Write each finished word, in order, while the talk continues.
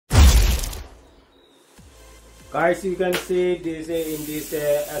Guys, you can see this in this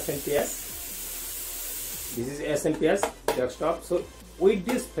smps. This is smps desktop. So with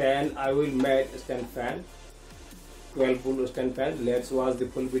this fan I will make a stand fan, 12 volt stand fan. Let's watch the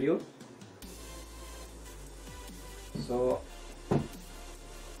full video. So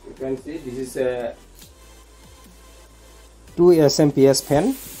you can see this is a 2 smps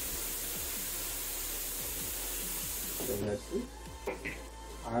fan. So let's see.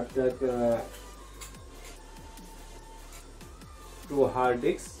 I have got 2 hard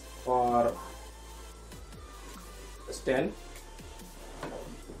disks for stand.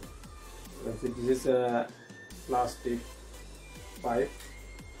 Let's see, this is a plastic pipe.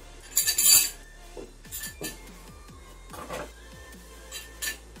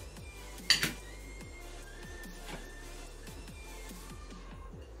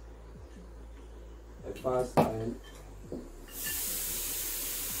 A pass and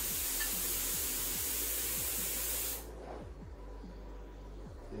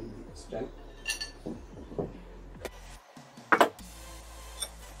stand.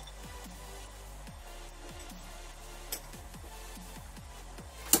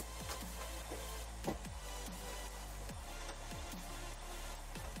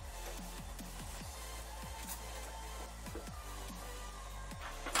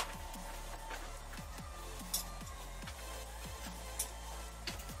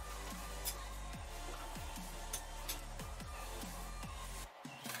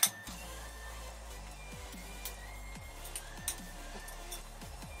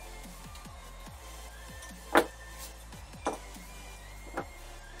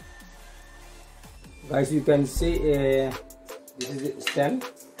 Guys, you can see this is a stand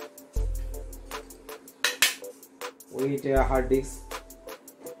with a hard disk.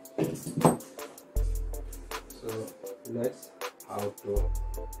 So let's how to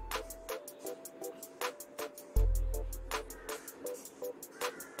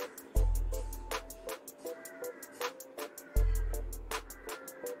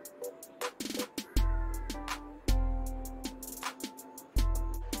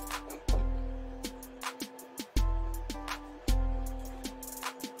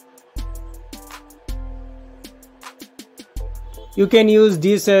you can use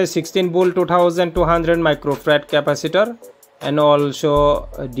this 16 volt 2200 microfarad capacitor and also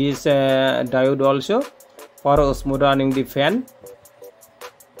this diode also for smooth running the fan.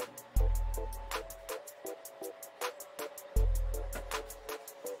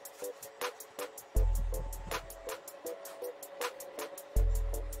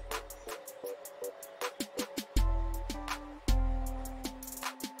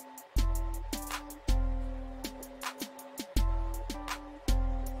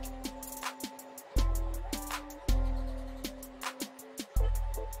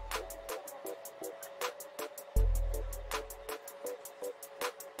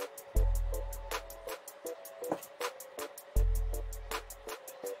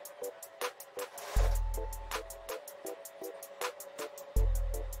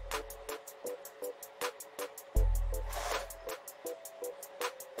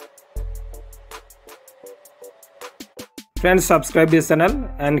 Friends, subscribe this channel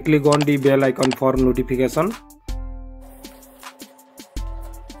and click on the bell icon for notification.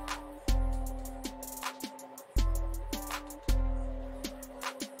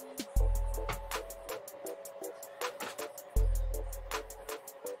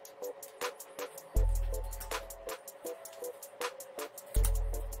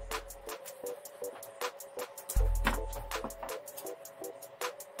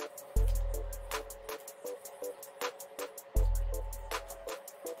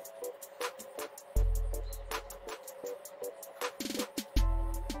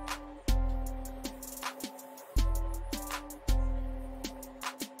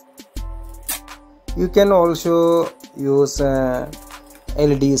 You can also use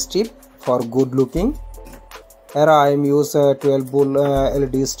LED strip for good looking. Here I am use 12 volt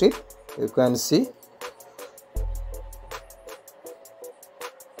LED strip. You can see.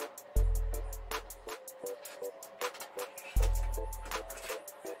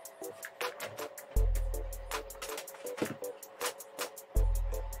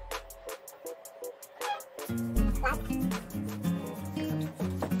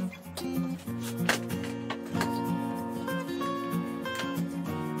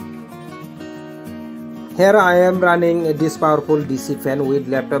 Here I am running this powerful DC fan with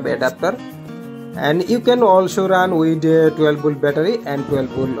laptop adapter, and you can also run with 12 volt battery and 12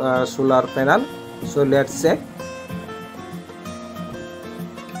 volt solar panel. So let's check.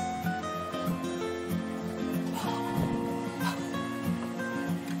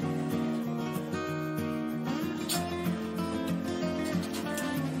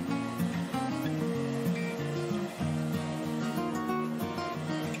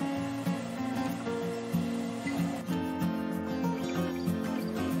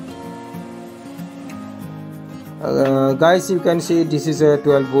 Guys, you can see this is a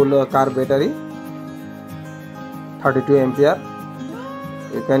 12 volt car battery, 32 ampere.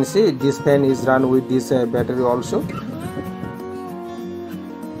 You can see this fan is run with this battery also.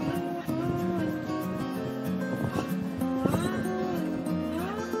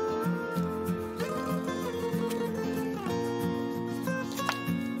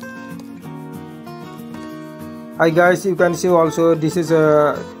 Hi guys, you can see also this is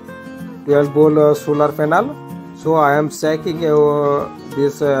a 12 volt solar panel. So I am checking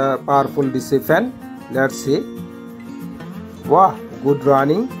this powerful DC fan. Let's see. Wow, good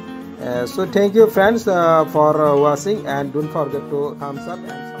running. So thank you friends for watching, and don't forget to thumbs up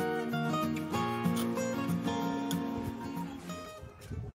and